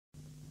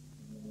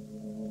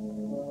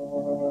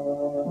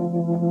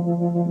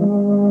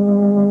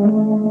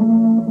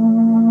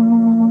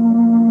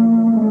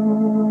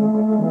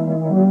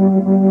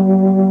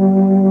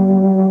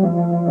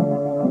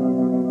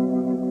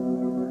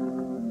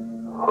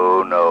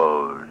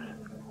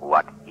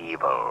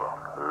evil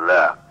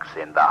lurks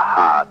in the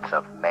hearts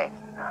of men.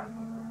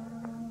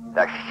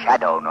 The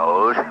shadow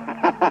knows.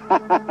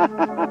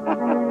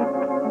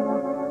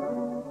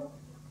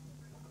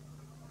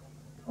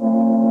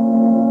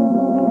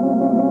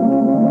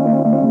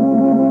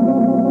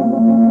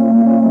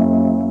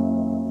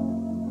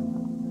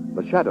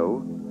 The shadow,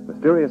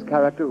 mysterious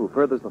character who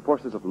furthers the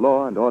forces of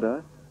law and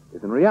order,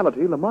 is in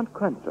reality Lamont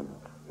Cranston,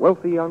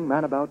 wealthy young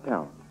man about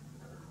town.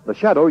 The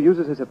shadow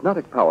uses his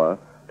hypnotic power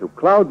to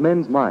cloud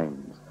men's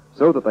minds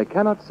so that they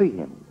cannot see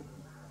him.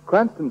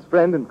 Cranston's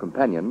friend and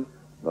companion,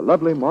 the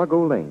lovely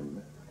Margot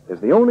Lane, is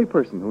the only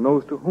person who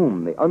knows to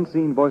whom the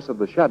unseen voice of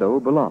the shadow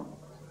belongs.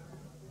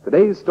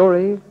 Today's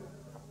story,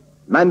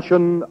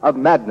 Mansion of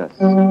Madness.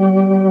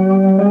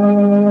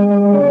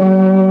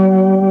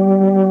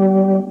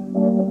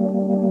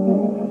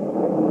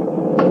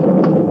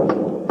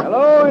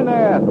 Hello in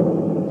there.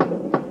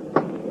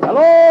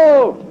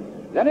 Hello?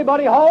 Is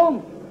anybody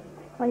home?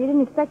 Well, you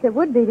didn't expect there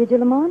would be, did you,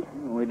 Lamont?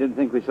 We didn't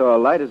think we saw a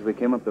light as we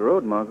came up the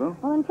road, Margot.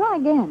 Well, then try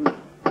again.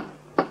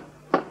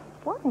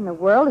 What in the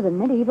world is a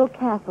medieval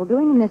castle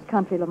doing in this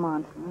country,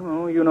 Lamont?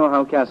 Oh, you know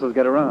how castles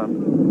get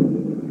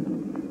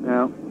around.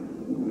 Well,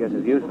 I guess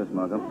it's useless,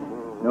 Margot.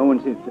 No one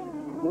seems to...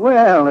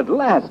 Well, at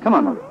last. Come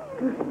on, Margot.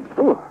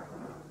 Ooh.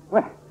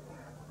 Well,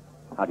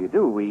 how do you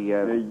do?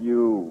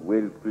 You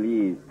will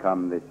please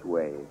come this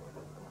way.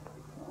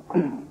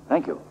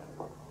 Thank you.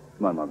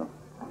 Come on, Margot.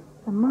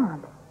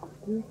 Lamont,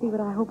 do you see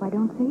what I hope I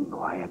don't see?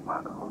 Quiet,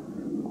 Margot.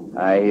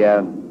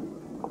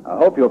 I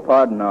hope you'll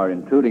pardon our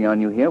intruding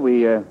on you here.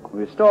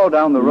 We stalled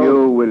down the road.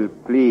 You will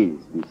please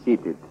be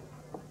seated.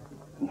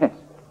 Yes.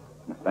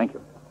 Thank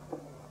you.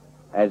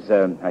 As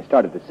I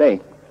started to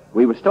say,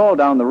 we were stalled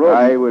down the road.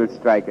 I will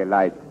strike a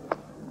light.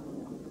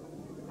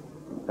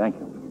 Thank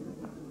you.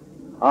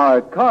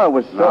 Our car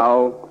was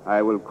Now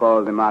I will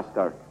call the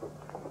master.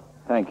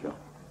 Thank you.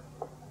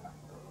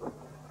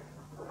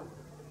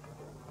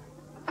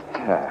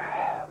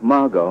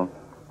 Margot,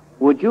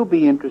 would you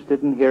be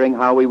interested in hearing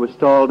how we were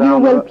stalled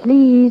down You will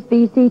please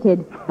be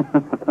seated.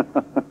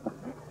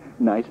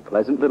 Nice,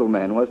 pleasant little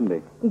man, wasn't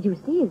he? Did you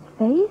see his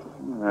face?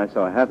 I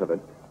saw half of it.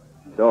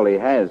 It's all he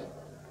has.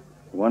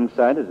 One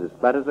side is as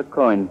flat as a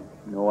coin.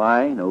 No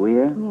eye, no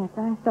ear. Yes,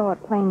 I saw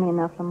it plainly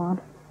enough, Lamont.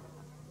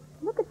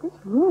 Look at this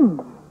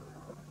room.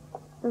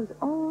 Those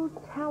old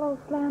tallow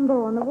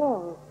flambeaux on the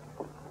walls.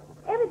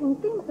 Everything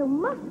seems so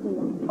musty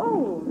and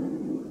old.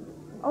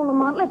 Oh,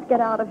 Lamont, let's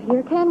get out of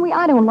here, can we?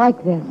 I don't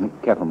like this.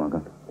 Careful,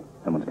 Margot.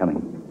 Someone's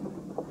coming.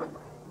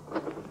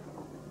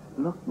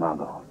 Look,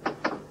 Margot.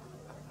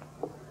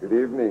 Good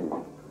evening.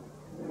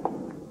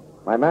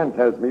 My man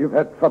tells me you've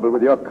had trouble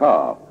with your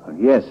car.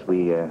 Yes,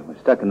 we're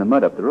stuck in the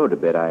mud up the road a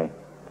bit. I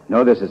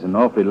know this is an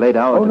awfully late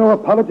hour. Oh, no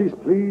apologies,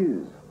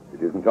 please.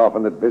 It isn't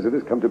often that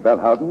visitors come to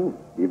Balhowden,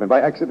 even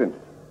by accident.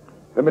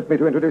 Permit me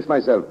to introduce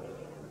myself.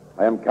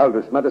 I am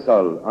Caldus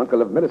Madisol,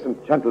 uncle of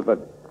Millicent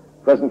Chantleford,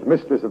 present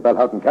mistress of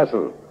Balhowden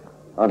Castle.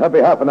 On her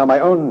behalf and on my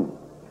own,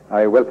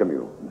 I welcome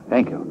you.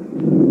 Thank you.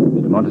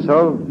 Mr.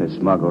 Montesol, Miss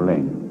Margot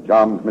Lane.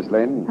 Charmed, Miss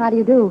Lane. How do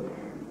you do?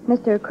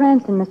 Mr.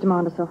 Cranston, Mr.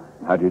 Mondesel.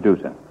 How do you do,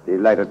 sir?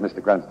 Delighted,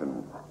 Mr.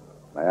 Cranston.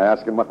 May I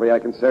ask in what way I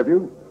can serve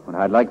you? Well,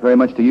 I'd like very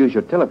much to use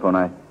your telephone.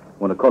 I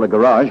want to call a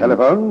garage.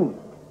 Telephone?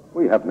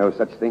 We have no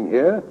such thing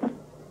here.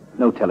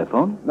 No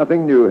telephone?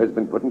 Nothing new has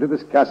been put into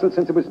this castle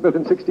since it was built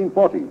in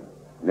 1640.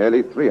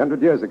 Nearly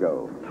 300 years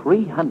ago.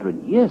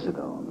 300 years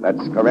ago?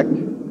 That's correct.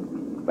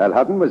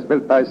 Balhowden was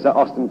built by Sir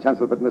Austin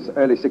Chancelford in the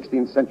early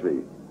 16th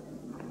century.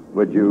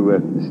 Would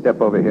you step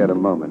over here a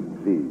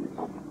moment, please?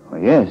 Oh,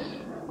 yes.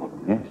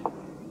 Yes.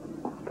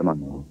 Come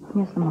on.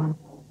 Yes, Lamont.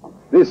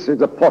 This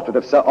is a portrait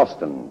of Sir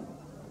Austin.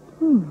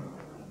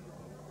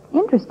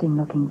 Interesting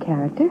looking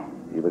character.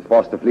 He was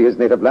forced to flee his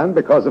native land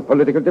because of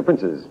political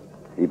differences.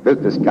 He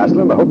built this castle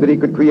in the hope that he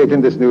could create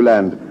in this new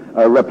land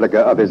a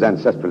replica of his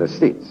ancestral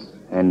estates.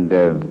 And,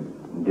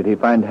 did he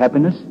find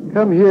happiness?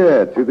 Come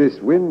here to this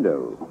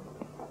window.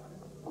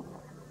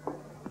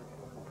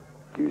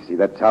 Do you see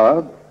that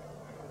tower?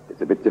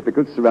 It's a bit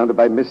difficult, surrounded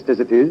by mist as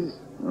it is.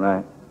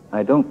 Right.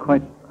 I don't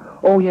quite...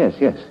 Oh, yes,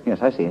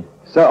 I see it.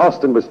 Sir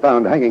Austin was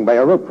found hanging by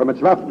a rope from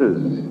its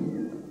rafters.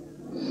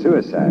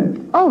 Suicide.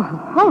 Oh,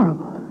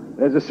 horrible.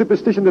 There's a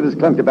superstition that has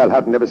clung to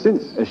Balhowden ever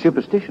since. A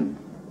superstition?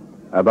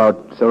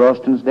 About Sir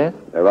Austin's death?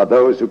 There are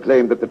those who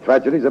claim that the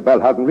tragedies of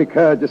Balhowden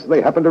recur just as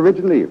they happened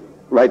originally,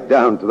 right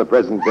down to the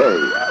present day.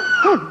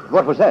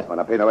 What was that? Oh,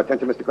 now pay no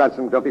attention, Mr.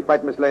 Cranston. Don't be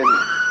frightened, Miss Lane.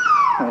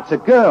 It's a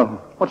girl.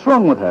 What's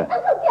wrong with her?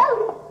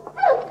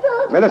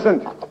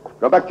 Millicent,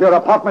 go back to your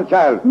apartment,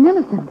 child.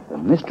 Millicent. The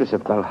mistress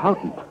of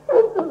Balhowden.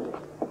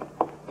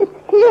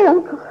 It's here,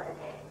 Uncle.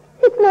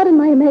 It's not in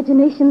my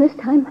imagination this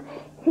time.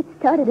 It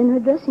started in her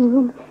dressing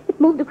room. It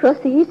moved across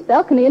the east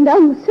balcony and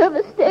down the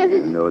service stairs.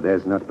 You know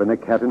there's not been a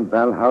cat in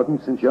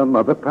Balhowden since your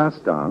mother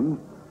passed on.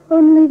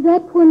 Only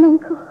that one,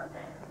 Uncle.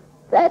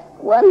 That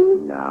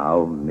one.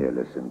 Now,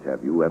 Millicent,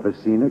 have you ever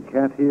seen a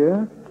cat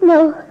here?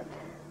 No,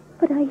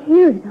 but I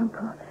hear it,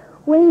 Uncle.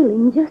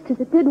 Wailing just as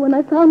it did when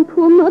I found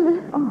poor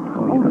Mother.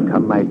 Oh,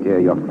 come, my dear.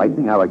 You're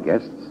frightening our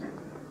guests.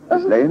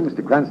 Miss Lane,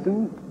 Mr.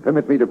 Cranston,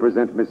 permit me to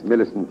present Miss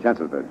Millicent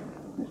Chancelford.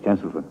 Miss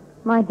Chancelford.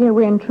 My dear,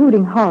 we're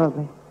intruding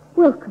horribly.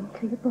 Welcome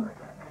to you both.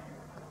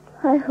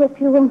 I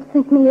hope you won't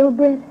think me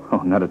ill-bred.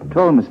 Oh, not at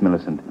all, Miss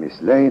Millicent.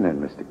 Miss Lane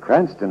and Mr.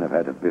 Cranston have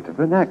had a bit of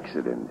an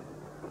accident.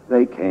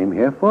 They came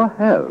here for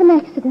help. An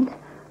accident.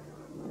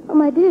 Oh,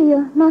 my dear,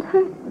 you're not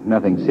hurt.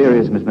 Nothing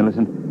serious, Miss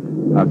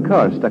Millicent. Our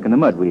car's stuck in the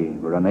mud. We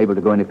were unable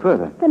to go any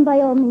further. Then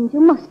by all means,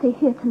 you must stay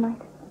here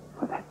tonight.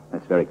 Well,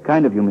 that's very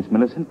kind of you, Miss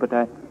Millicent, but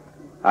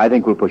I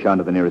think we'll push on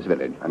to the nearest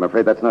village. I'm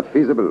afraid that's not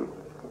feasible.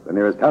 The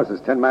nearest house is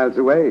 10 miles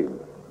away,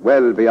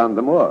 well beyond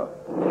the moor.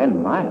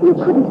 10 miles? You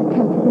couldn't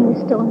attempt it in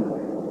this storm.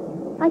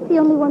 I see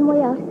only one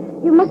way out.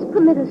 You must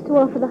permit us to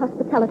offer the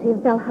hospitality of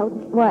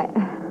Belhousen. Why,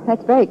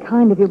 that's very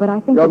kind of you, but I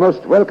think... You're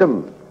most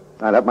welcome.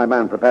 I'll have my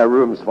man prepare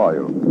rooms for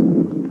you.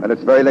 And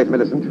it's very late,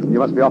 Millicent. You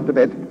must be off to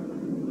bed.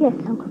 Yes,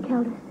 Uncle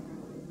Caldus.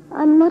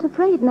 I'm not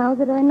afraid now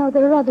that I know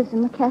there are others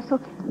in the castle.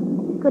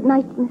 Good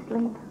night, Miss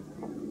Lane.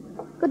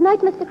 Good night,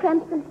 Mr.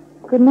 Cranston.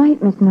 Good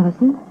night, Miss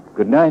Millicent.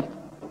 Good night.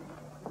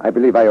 I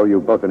believe I owe you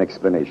both an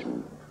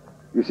explanation.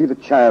 You see, the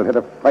child had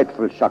a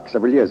frightful shock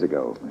several years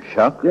ago.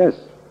 Shock? Yes.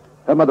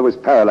 Her mother was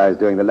paralyzed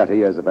during the latter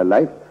years of her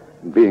life.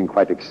 And being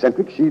quite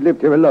eccentric, she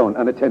lived here alone,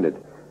 unattended.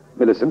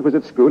 Millicent was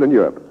at school in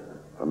Europe.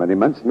 For many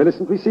months,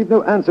 Millicent received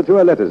no answer to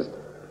her letters.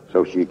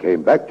 So she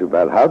came back to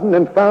Valhouden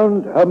and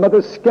found her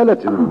mother's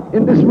skeleton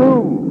in this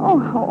room.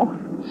 Oh.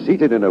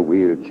 Seated in a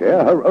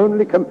wheelchair, her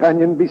only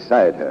companion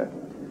beside her,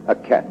 a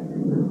cat.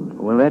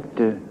 Well,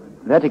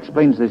 that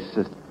explains this,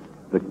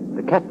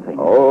 the cat thing.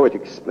 Oh, it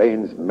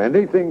explains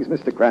many things,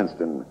 Mr.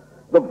 Cranston.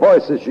 The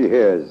voices she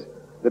hears.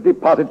 The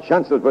departed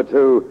Chancelford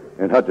who,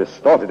 in her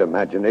distorted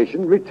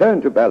imagination,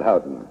 returned to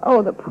Belhouden.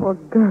 Oh, the poor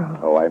girl.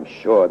 Oh, I'm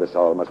sure this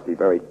all must be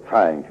very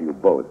trying to you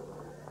both.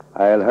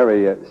 I'll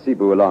hurry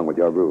Sibu along with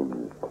your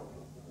rooms.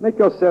 Make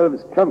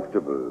yourselves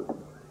comfortable.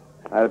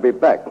 I'll be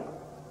back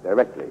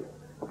directly.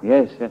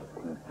 Yes.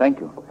 Thank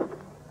you.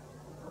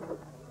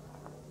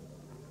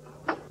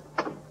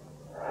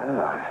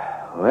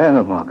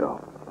 Well,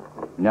 Margot,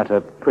 not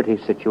a pretty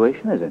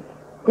situation, is it?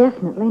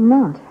 Definitely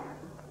not.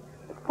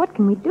 What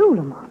can we do,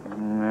 Lamont?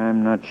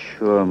 I'm not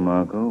sure,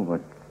 Margot,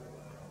 but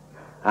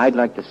I'd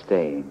like to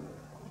stay.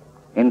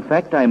 In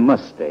fact, I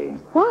must stay.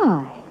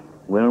 Why?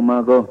 Well,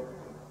 Margot,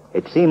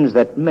 it seems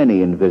that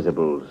many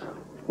invisibles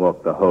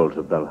walk the halls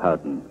of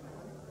Belhouden.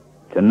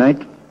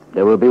 Tonight,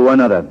 there will be one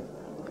other.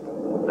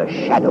 The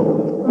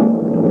Shadow.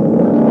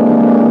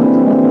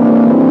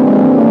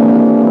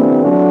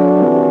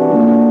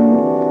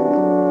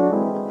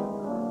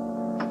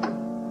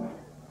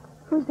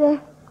 Who's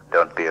there?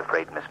 Don't be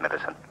afraid, Miss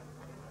Millicent.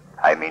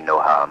 I mean no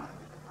harm.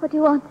 What do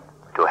you want?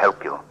 To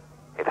help you,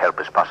 if help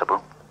is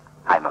possible.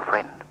 I'm a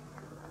friend.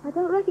 I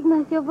don't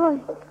recognize your voice.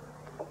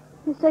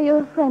 You say you're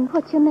a friend.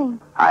 What's your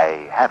name?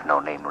 I have no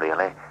name,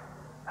 really.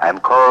 I'm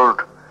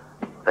called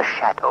the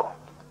Shadow.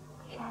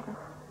 Shadow.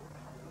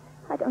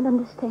 I don't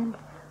understand.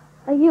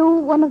 Are you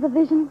one of the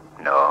visions?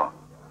 No,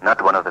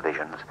 not one of the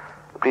visions.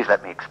 Please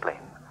let me explain.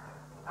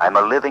 I'm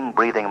a living,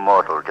 breathing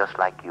mortal just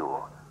like you.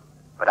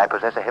 But I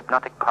possess a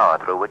hypnotic power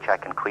through which I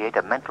can create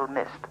a mental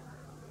mist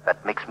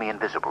that makes me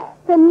invisible.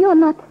 Then you're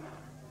not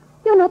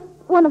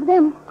one of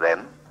them.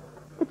 Them?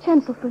 The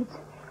Chancelfords.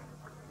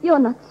 You're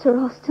not Sir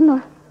Austin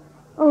or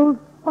old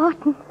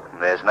Barton.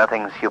 There's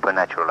nothing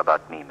supernatural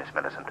about me, Miss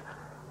Millicent.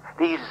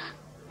 These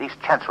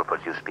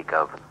Chancelfords you speak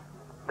of,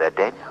 they're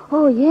dead?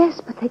 Oh,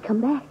 yes, but they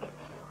come back.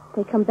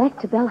 They come back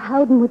to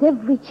Belhouden with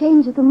every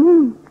change of the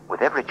moon.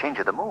 With every change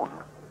of the moon?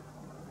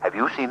 Have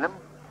you seen them?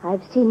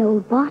 I've seen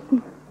old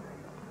Barton.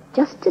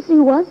 Just as he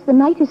was the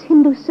night his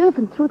Hindu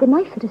servant threw the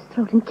knife at his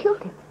throat and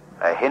killed him.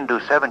 A Hindu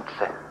servant,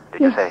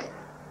 did you say?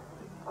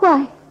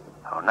 Why?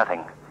 Oh,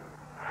 nothing.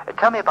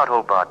 Tell me about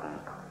old Barton.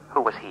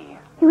 Who was he?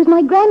 He was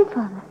my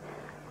grandfather.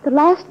 The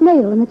last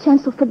nail in the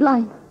Chancelford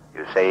line.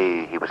 You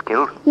say he was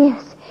killed?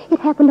 Yes, it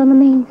happened on the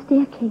main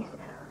staircase.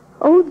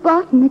 Old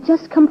Barton had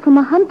just come from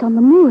a hunt on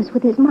the moors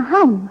with his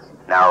hounds.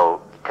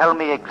 Now, tell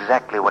me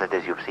exactly what it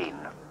is you've seen.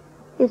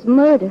 His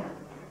murder.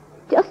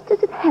 Just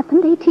as it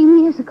happened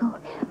 18 years ago.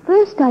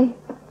 First, I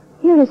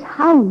hear his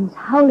hounds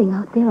howling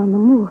out there on the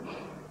moor.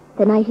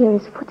 Then I hear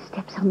his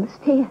footsteps on the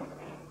stairs.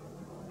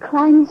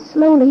 Climbs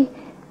slowly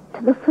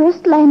to the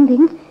first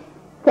landing.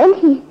 Then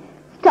he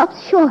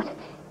stops short.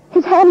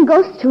 His hand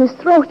goes to his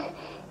throat.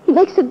 He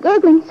makes a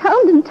gurgling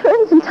sound and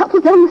turns and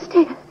topples down the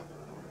stairs.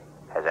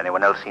 Has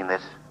anyone else seen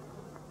this?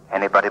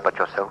 Anybody but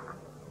yourself?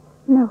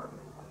 No.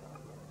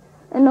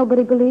 And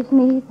nobody believes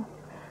me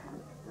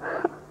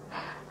either.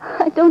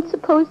 I don't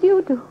suppose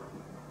you do.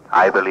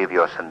 I believe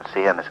you're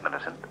sincere, Miss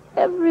Millicent.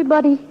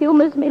 Everybody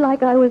humors me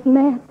like I was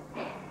mad.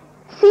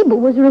 Sibu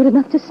was rude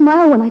enough to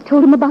smile when I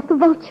told him about the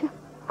vulture.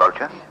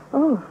 Vulture?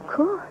 Oh, of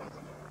course.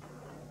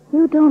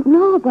 You don't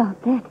know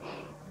about that.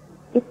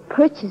 It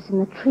perches in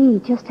the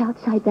tree just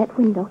outside that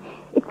window.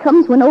 It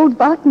comes when old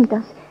Barton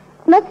does.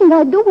 Nothing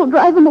I do will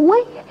drive him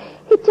away.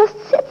 It just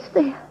sits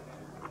there.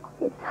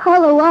 Its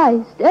hollow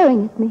eyes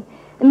staring at me,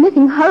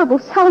 emitting horrible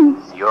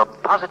sounds. You're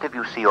positive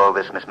you see all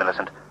this, Miss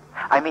Millicent?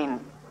 I mean,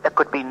 there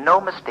could be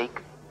no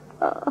mistake.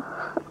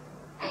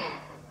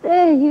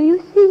 There, you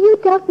see, you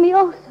doubt me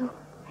also.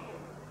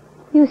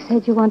 You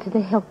said you wanted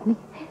to help me.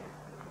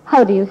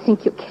 How do you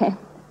think you can?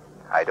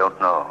 I don't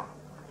know.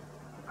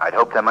 I'd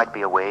hoped there might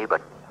be a way,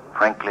 but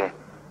frankly,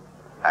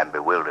 I'm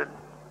bewildered.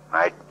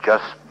 I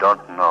just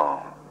don't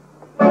know.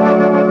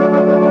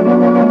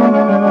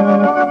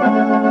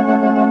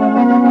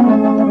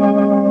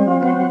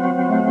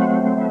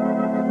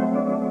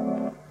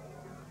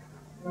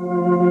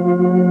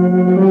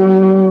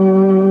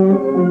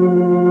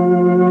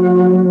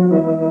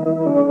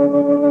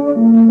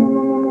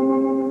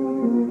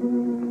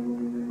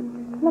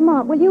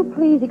 Lamont, will you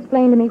please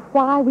explain to me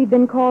why we've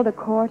been called to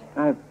court?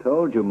 I've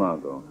told you,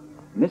 Margot.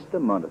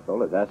 Mr.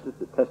 Montesol has asked us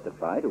to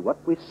testify to what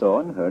we saw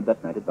and heard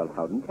that night at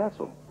Belhausen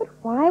Castle. But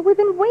why have we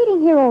been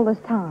waiting here all this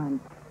time?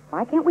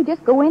 Why can't we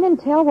just go in and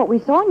tell what we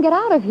saw and get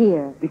out of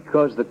here?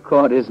 Because the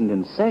court isn't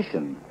in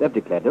session. They've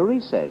declared a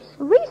recess.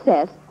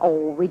 Recess?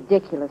 Oh,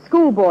 ridiculous.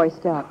 Schoolboy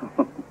stuff.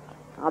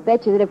 I'll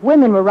bet you that if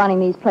women were running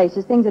these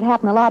places, things would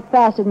happen a lot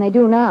faster than they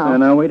do now.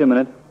 Now, wait a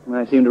minute.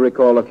 I seem to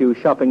recall a few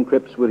shopping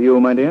trips with you,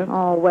 my dear.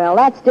 Oh, well,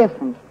 that's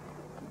different.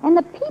 And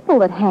the people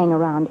that hang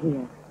around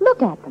here.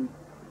 Look at them.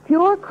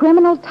 Pure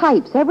criminal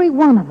types, every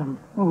one of them.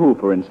 Who,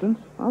 for instance?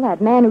 Well,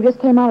 that man who just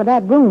came out of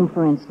that room,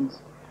 for instance.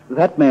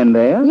 That man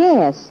there?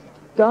 Yes.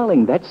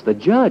 Darling, that's the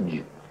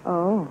judge.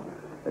 Oh.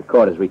 The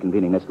court is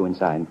reconvening. Let's go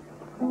inside.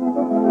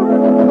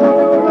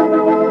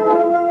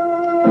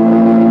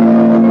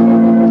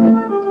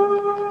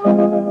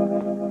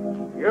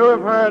 You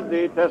have heard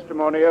the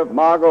testimony of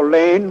Margot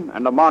Lane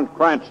and Lamont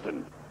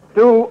Cranston,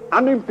 two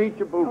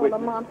unimpeachable Oh,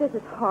 witnesses. Lamont, this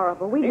is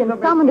horrible. We've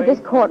been summoned to this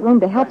courtroom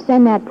to help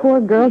send that poor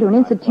girl to an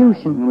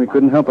institution. We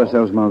couldn't help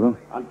ourselves, Margot.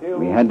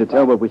 We had to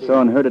tell what we saw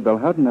and heard at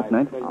Belhausen that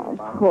night. Oh,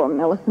 poor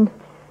Millicent.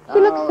 She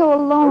looks so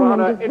alone Your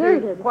Honor, and it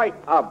deserted. is quite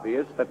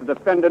obvious that the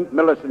defendant,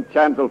 Millicent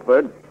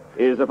Chancelford,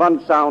 is of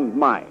unsound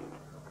mind.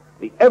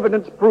 The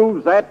evidence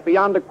proves that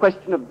beyond a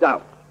question of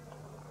doubt.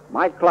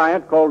 My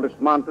client, Caldus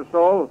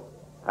Montesol,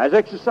 has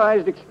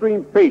exercised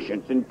extreme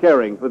patience in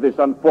caring for this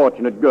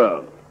unfortunate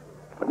girl.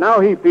 But now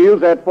he feels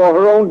that for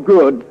her own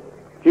good,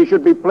 she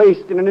should be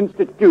placed in an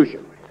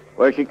institution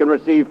where she can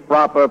receive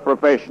proper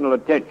professional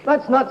attention.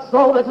 That's not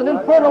so. That's an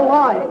infernal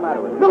lie.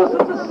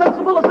 Millicent's as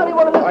sensible as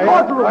anyone in this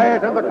courtroom.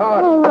 Quiet in the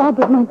car. Oh,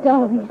 Robert, my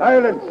darling.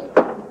 Silence.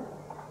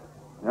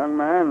 Young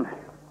man,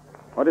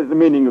 what is the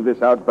meaning of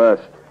this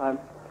outburst?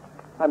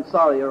 I'm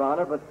sorry, Your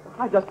Honor, but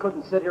I just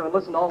couldn't sit here and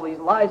listen to all these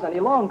lies any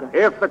longer.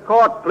 If the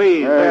court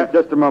please...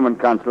 just a moment,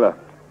 Counselor.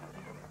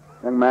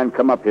 Young man,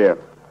 come up here.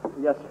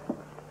 Yes, sir.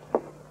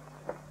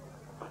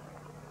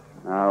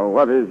 Now,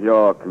 what is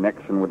your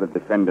connection with the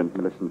defendant,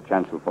 Millicent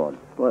Chancelford?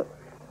 Well,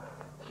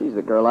 she's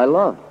the girl I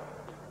love.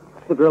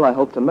 The girl I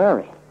hope to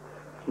marry.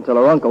 Until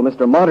her uncle,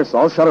 Mr.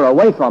 Montesol, shut her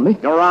away from me.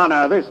 Your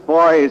Honor, this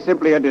boy is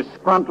simply a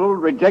disgruntled,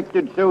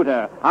 rejected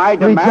suitor. I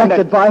demand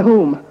Rejected by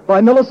whom?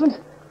 By Millicent?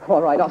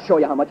 All right, I'll show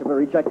you how much of a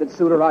rejected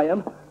suitor I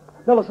am.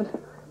 Millicent,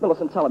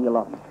 tell him you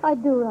love me. I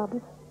do,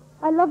 Robert.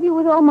 I love you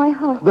with all my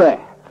heart. There,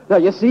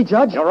 you see,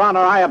 Judge? Your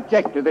Honor, I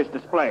object to this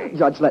display.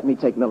 Judge, let me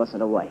take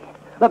Millicent away.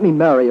 Let me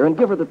marry her and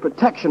give her the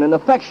protection and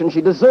affection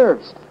she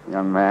deserves.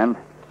 Young man,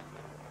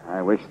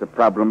 I wish the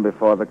problem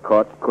before the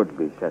court could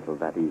be settled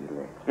that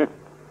easily. If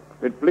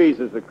it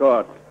pleases the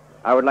court,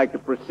 I would like to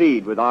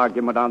proceed with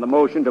argument on the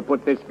motion to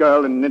put this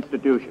girl in an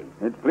institution.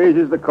 It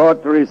pleases the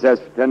court to recess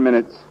for 10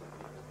 minutes.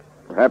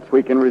 Perhaps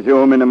we can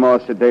resume in a more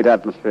sedate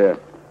atmosphere.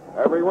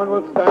 Everyone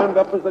will stand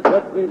up as the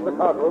judge leaves the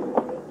courtroom.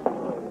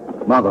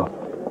 Margot,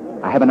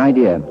 I have an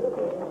idea.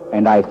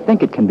 And I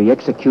think it can be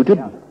executed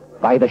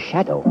by the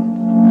shadow.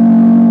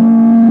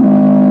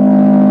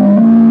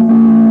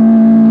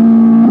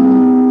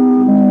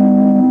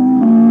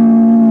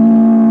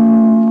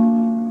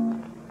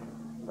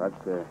 But,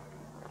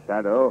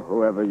 Shadow,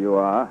 whoever you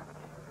are,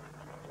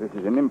 this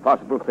is an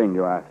impossible thing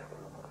you ask.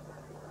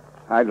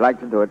 I'd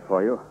like to do it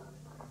for you.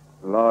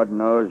 Lord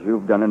knows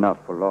you've done enough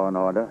for law and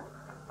order.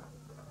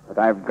 But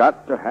I've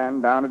got to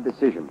hand down a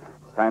decision.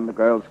 Sign the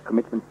girl's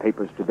commitment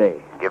papers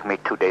today. Give me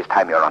 2 days'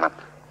 time, Your Honor.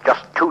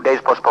 Just 2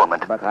 days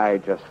postponement. But I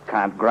just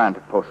can't grant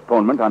a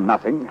postponement on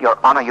nothing. Your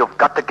Honor, you've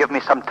got to give me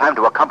some time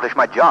to accomplish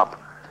my job.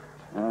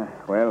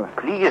 Well,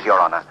 Please, Your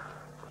Honor.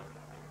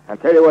 I'll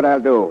tell you what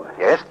I'll do.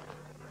 Yes?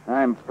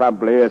 I'm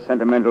probably a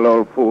sentimental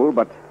old fool,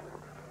 but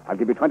I'll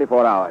give you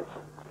 24 hours.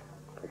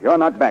 If you're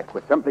not back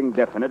with something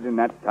definite in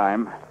that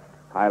time,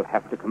 I'll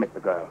have to commit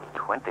the girl.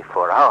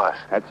 24 hours.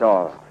 That's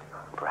all.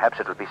 Perhaps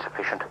it'll be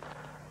sufficient.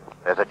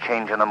 There's a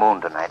change in the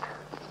moon tonight.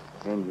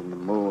 Change in the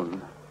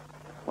moon.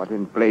 What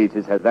in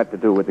blazes has that to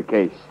do with the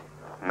case?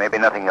 Maybe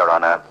nothing, Your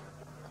Honor.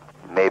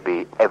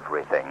 Maybe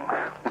everything.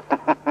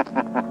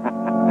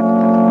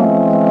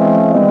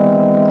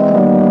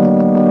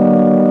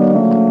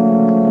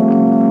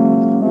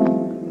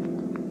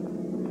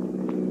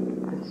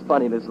 It's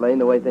funny, Miss Lane,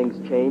 the way things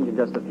change in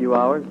just a few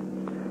hours.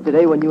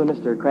 Today, when you and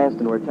Mr.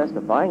 Cranston were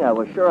testifying, I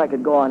was sure I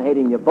could go on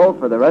hating you both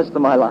for the rest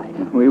of my life.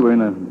 We were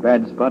in a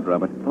bad spot,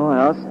 Robert. Oh,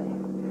 I'll say.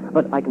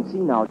 But I can see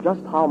now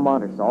just how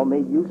Montesol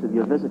made use of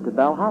your visit to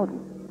Belhausen.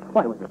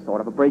 Why, it was the sort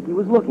of a break he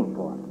was looking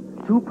for.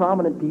 two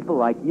prominent people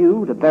like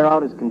you to bear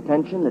out his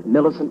contention that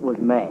Millicent was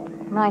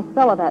mad. Nice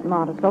fellow, that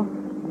Monticello.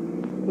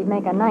 He'd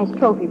make a nice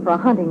trophy for a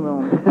hunting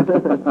room.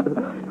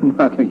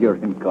 Margot, you're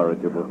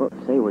incorrigible.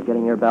 Say, we're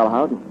getting near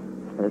Balhowden.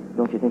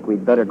 Don't you think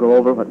we'd better go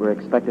over what we're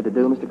expected to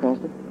do, Mr.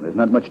 Cranston? There's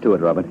not much to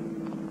it, Robert.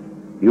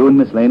 You and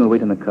Miss Lane will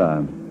wait in the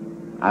car.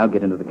 I'll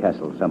get into the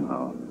castle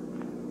somehow.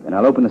 Then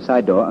I'll open the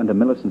side door under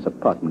Millicent's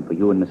apartment for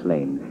you and Miss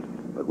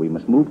Lane. But we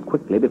must move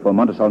quickly before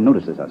Monticello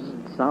notices us.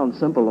 Sounds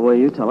simple the way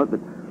you tell it, but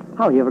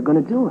how are you ever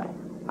going to do it?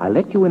 I'll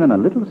let you in on a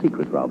little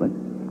secret, Robert.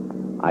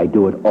 I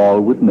do it all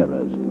with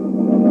mirrors.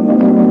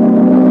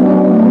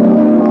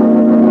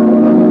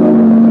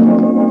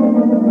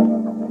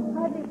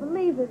 Hardly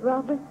believe it,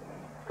 Robert.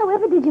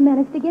 However did you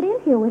manage to get in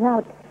here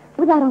without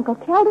Uncle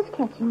Caldus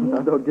catching you?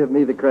 Now, don't give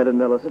me the credit,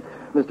 Millicent.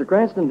 Mr.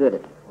 Cranston did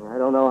it. I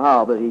don't know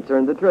how, but he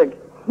turned the trick.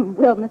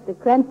 Well, Mr.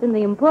 Cranston,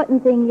 the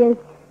important thing is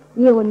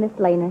you and Miss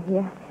Lane are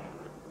here.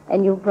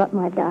 And you brought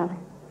my darling.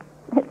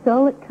 That's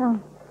all that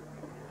counts.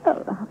 Oh,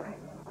 Robert.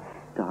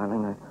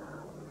 Darling,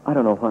 I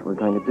don't know what we're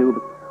going to do,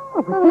 but...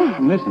 What was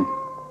that? Listen.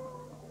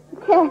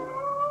 The cat.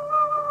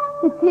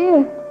 It's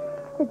here.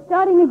 It's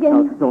starting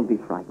again. Don't be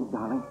frightened,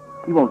 darling.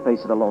 You won't face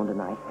it alone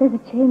tonight. There's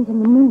a change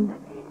in the moon.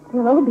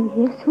 They'll all be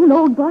here. Soon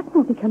old Barton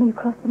will be coming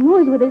across the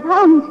moors with his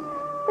hounds.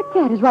 The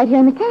cat is right here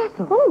in the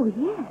castle. Oh,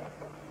 yes.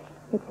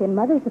 It's in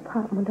Mother's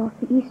apartment off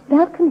the east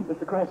balcony.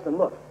 Mr. Cranston,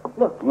 look.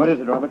 Look. What is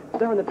it, Robert?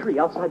 There in the tree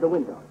outside the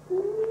window.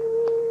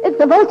 It's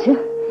a vulture.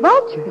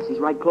 Vulture? Yes, he's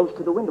right close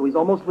to the window. He's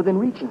almost within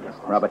reaching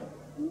distance. Robert,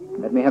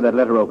 let me have that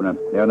letter opener.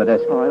 There on the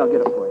desk. All right, I'll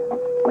get it for you.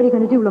 What are you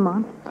going to do,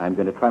 Lamont? I'm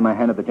going to try my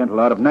hand at the gentle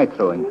art of knife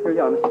throwing. Here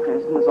you are, Mr.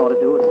 Cranston. This ought to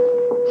do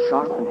it.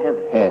 Sharp and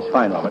heavy. Yes,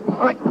 fine, Robert.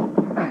 All right.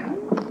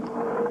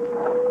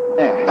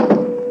 There.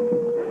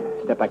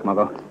 Step back,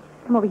 Margot.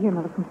 Come over here,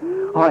 Millicent.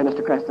 All right,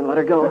 Mr. Cranston, let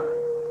her go.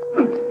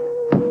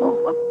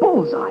 Oh, a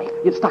bullseye.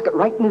 You stuck it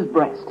right in his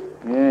breast.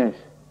 Yes.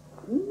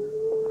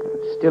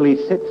 Still he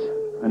sits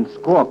and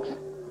squawks.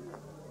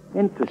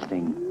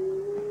 Interesting.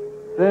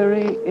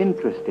 Very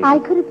interesting. I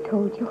could have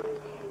told you.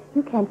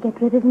 You can't get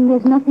rid of him.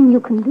 There's nothing you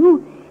can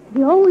do.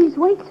 He always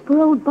waits for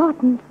old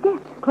Barton's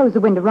death. Close the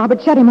window,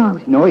 Robert. Shut him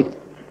out. No, wait.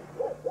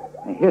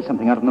 I hear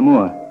something out on the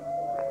moor.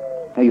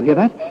 Now, you hear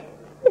that?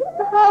 It's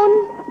the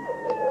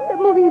hounds. They're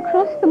moving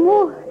across the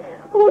moor.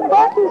 Old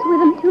Barton's with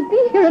them. He'll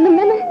be here in a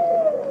minute.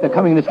 They're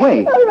coming this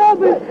way. Oh,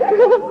 Robert.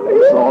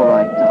 It's all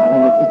right,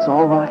 darling. It's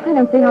all right. I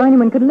don't see how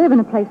anyone could live in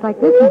a place like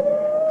this and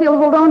still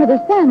hold on to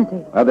their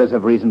sanity. Others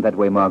have reasoned that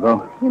way,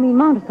 Margot. You mean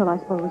Monticello, I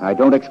suppose. I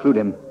don't exclude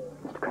him.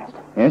 Mr.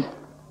 Cranston, Yes?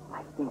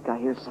 I think I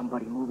hear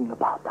somebody moving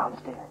about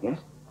downstairs. Yes?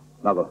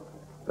 Margot,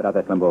 put out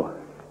that flambeau.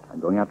 I'm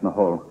going out in the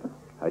hall.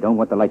 I don't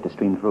want the light to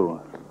stream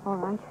through. All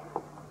right.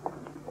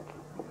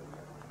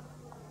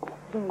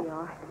 There you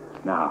are.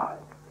 Now,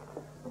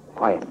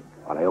 quiet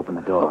while I open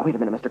the door. Oh, wait a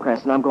minute, Mr.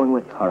 Cranston. I'm going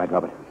with you. All right,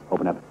 Robert.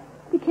 Open up.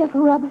 Be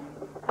careful, Robert.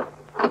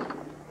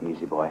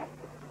 Easy, boy.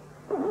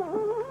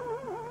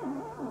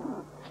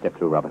 Step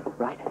through, Robert.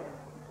 Right.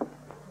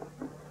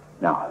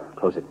 Now,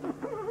 close it.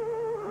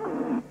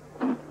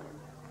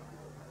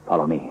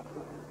 Follow me.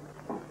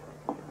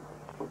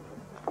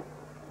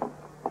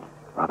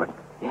 Robert.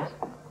 Yes?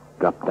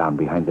 Drop down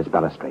behind this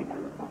balustrade.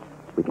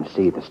 We can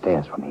see the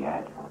stairs from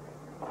here.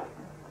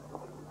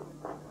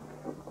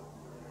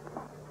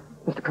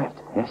 Mr.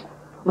 Cranston. Yes?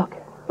 Look.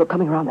 They're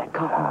coming around that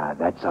car. Ah,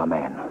 that's our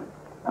man.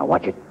 Now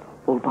watch it.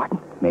 Old Barton.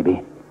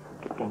 Maybe.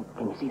 Can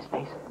you see his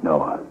face?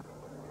 No.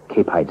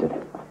 Cape hides it.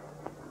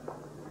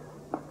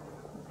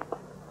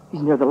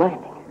 He's near the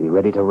landing. Be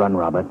ready to run,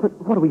 Robert. But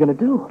what are we going to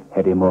do?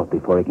 Head him off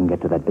before he can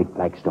get to that big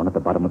flagstone at the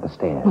bottom of the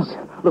stairs.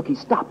 Look, he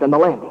stopped on the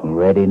landing.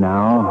 Ready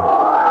now?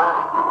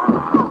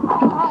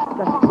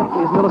 That's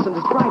exactly as Millicent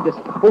described us.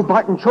 Old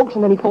Barton chokes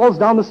and then he falls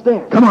down the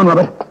stairs. Come on,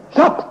 Robert.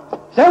 Stop!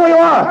 Stay where you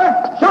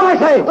are! Stop, I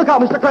say! Look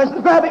out, Mr.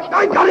 Cranston. Grab it.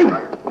 I got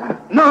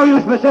him! No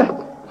use, mister.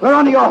 We're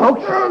onto your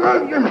hooks.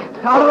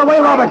 Out of the way,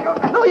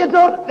 Robert. No, you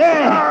don't.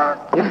 There.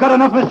 You've got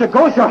enough, Mr.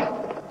 Gosher.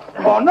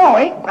 Oh, no,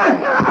 eh?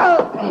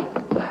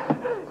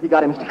 You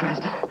got him, Mr.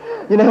 Cranston.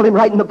 You nailed him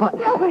right in the butt.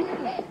 Robert.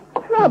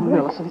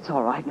 Millicent, it's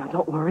all right. Now,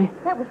 don't worry.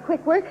 That was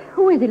quick work.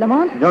 Who is he,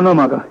 Lamont? Don't know,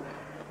 Margot.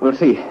 We'll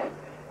see.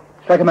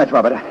 Strike a match,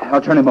 Robert.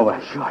 I'll turn him over.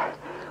 Sure.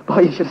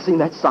 Boy, you should have seen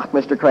that sock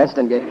Mr.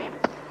 Cranston gave him.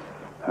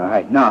 All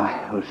right,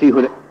 now, we'll see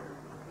who the...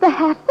 The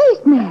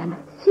half-faced man.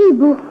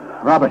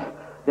 Sibu. Robert,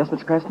 Yes,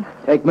 Mr. Cranston?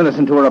 take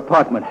Millicent to her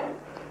apartment.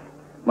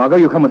 Margot,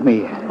 you come with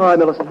me. All right,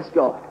 Millicent, let's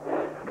go.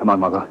 Come on,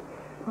 Margot.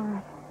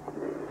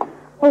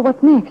 Oh,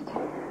 what's next?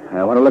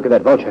 I want to look at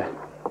that vulture.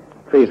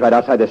 Tree's right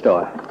outside this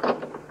door.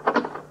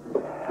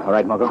 All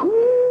right, Margot.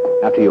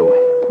 After you.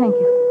 Thank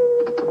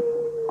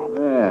you.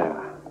 There.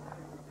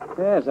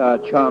 There's our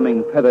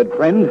charming feathered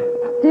friend.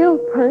 Still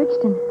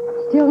perched and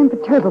still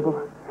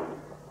imperturbable.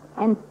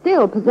 And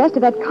still possessed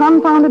of that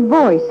confounded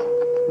voice.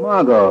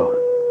 Margot,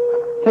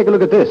 take a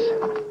look at this.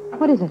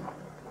 What is it?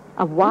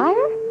 A wire?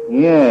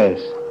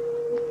 Yes.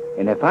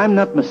 And if I'm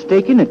not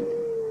mistaken, it...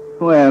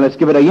 Well, let's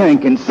give it a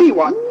yank and see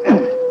what...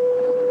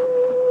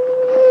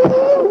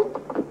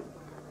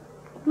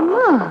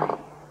 My.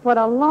 what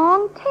a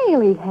long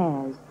tail he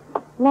has.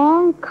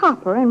 Long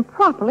copper and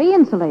properly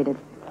insulated.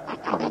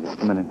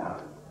 Just a minute now.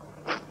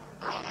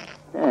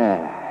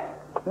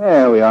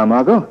 There we are,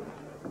 Margot.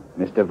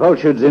 Mr.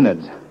 Vulture's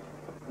innards.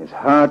 His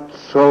heart,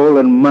 soul,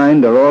 and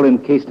mind are all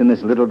encased in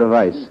this little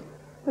device.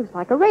 Looks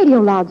like a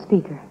radio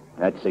loudspeaker.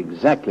 That's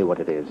exactly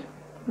what it is.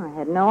 I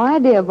had no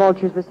idea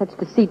vultures were such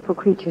deceitful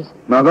creatures.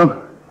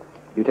 Margot,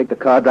 you take the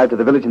car, drive to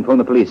the village, and phone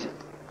the police.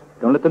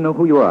 Don't let them know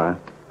who you are,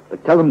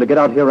 but tell them to get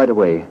out here right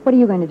away. What are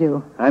you going to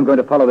do? I'm going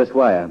to follow this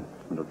wire.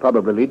 It'll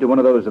probably lead to one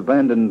of those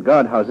abandoned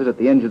guardhouses at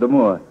the edge of the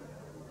moor.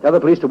 Tell the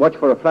police to watch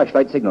for a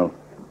flashlight signal.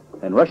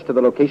 Then rush to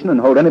the location and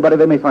hold anybody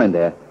they may find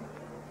there.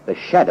 The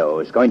Shadow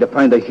is going to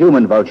find a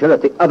human vulture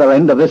at the other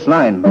end of this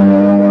line.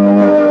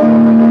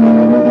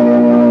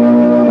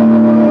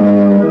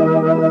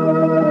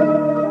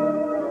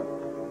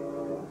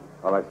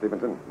 All right,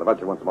 Stevenson. The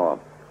vulture once more.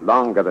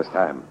 Longer this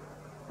time.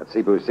 That's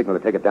Sibu's signal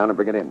to take it down and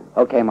bring it in.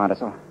 Okay,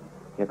 Monteso.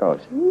 Here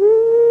goes.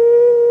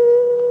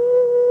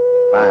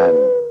 Fine.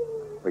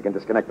 We can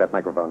disconnect that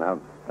microphone now.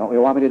 Don't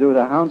you want me to do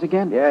the hounds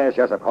again? Yes,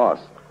 of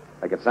course.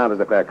 Make it sound as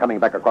if they're coming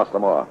back across the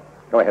moor.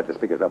 Go ahead, the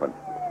speaker's open.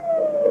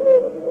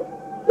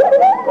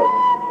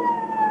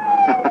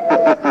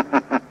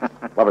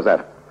 What was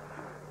that?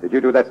 Did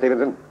you do that,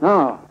 Stevenson?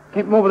 No.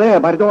 Came from over there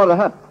by the door of the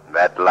hut.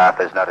 That laugh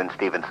is not in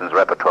Stevenson's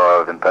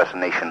repertoire of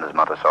impersonations,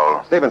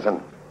 Montesol.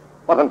 Stevenson,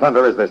 what in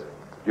thunder is this? Do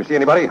you see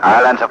anybody?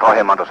 I'll answer for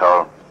him,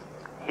 Montesol.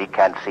 He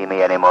can't see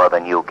me any more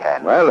than you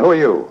can. Well, who are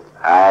you?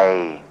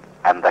 I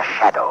am the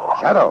Shadow.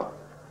 Shadow?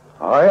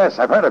 Oh, yes,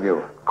 I've heard of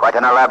you. Quite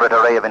an elaborate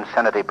array of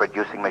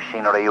insanity-producing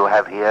machinery you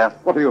have here.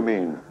 What do you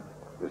mean?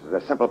 This is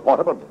a simple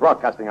portable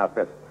broadcasting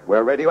outfit.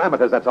 We're radio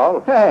amateurs, that's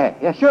all. Hey,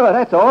 yeah, sure,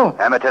 that's all.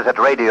 Amateurs at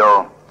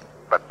radio,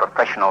 but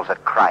professionals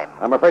at crime.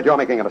 I'm afraid you're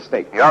making a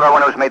mistake. You're the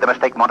one who's made the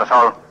mistake,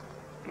 Montesol.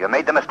 You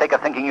made the mistake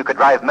of thinking you could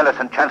drive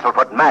Millicent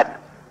Chancelfoot mad.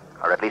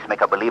 Or at least make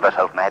her believe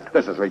herself mad.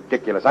 This is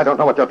ridiculous. I don't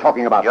know what you're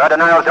talking about. Your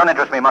denials don't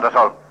interest me,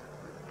 Montesol.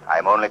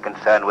 I'm only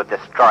concerned with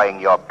destroying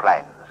your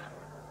plans.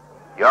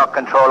 Your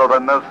control over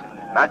Millicent,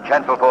 Mount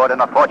Chancelford,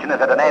 and the fortune is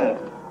at an end.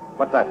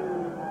 What's that?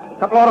 A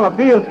couple of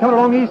automobiles coming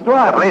along East The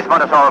Drive. police,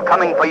 Montesol,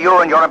 coming for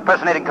you and your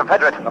impersonating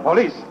Confederate. The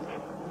police.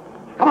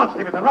 Come on,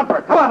 Stevenson, run for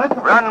it. Come on, let's...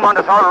 Run,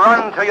 Montesol,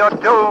 run to your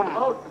doom.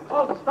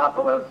 Oh, stop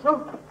or we'll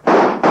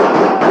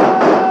shoot.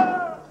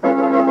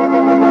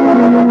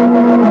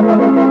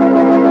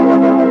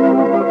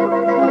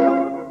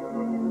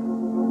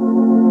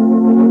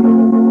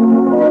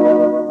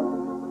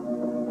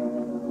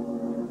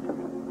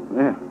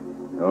 Yeah,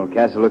 the old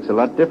castle looks a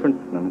lot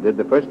different than it did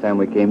the first time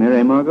we came here,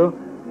 eh, Margot?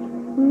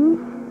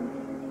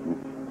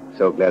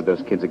 So glad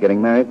those kids are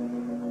getting married.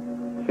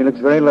 She looks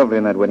very lovely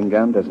in that wedding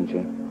gown, doesn't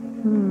she?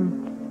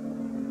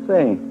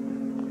 Say,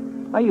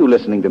 are you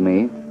listening to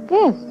me?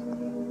 Yes.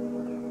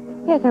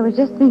 Yes, I was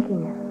just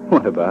thinking.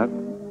 What about?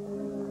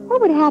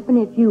 What would happen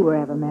if you were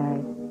ever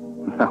married?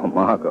 Now,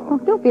 Margot. Oh,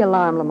 don't be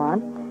alarmed,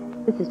 Lamont.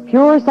 This is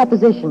pure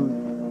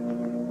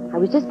supposition. I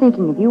was just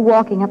thinking of you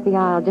walking up the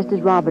aisle just as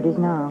Robert is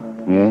now.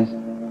 Yes?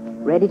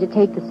 Ready to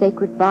take the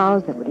sacred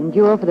vows that would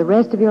endure for the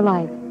rest of your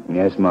life.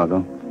 Yes, Margot.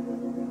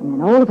 And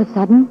then all of a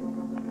sudden,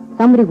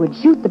 somebody would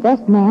shoot the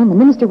best man, the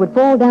minister would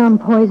fall down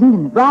poisoned,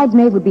 and the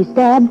bridesmaid would be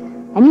stabbed,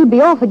 and you'd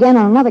be off again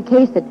on another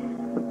case that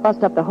would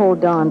bust up the whole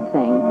darn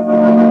thing.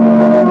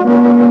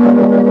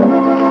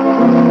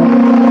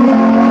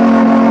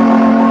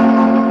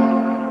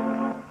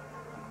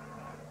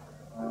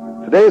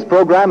 Today's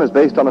program is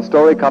based on a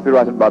story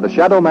copyrighted by the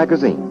Shadow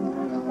magazine.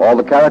 All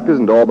the characters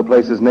and all the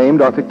places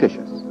named are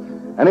fictitious.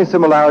 Any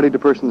similarity to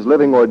persons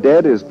living or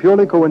dead is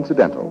purely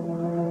coincidental.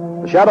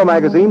 The Shadow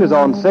magazine is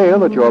on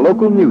sale at your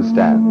local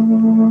newsstand.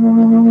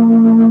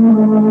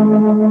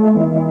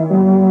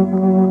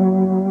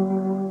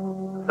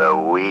 The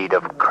weed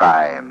of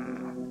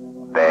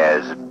crime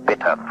bears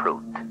bitter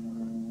fruit.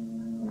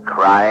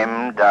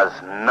 Crime does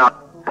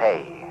not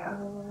pay.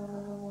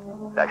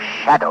 The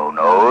Shadow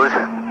knows.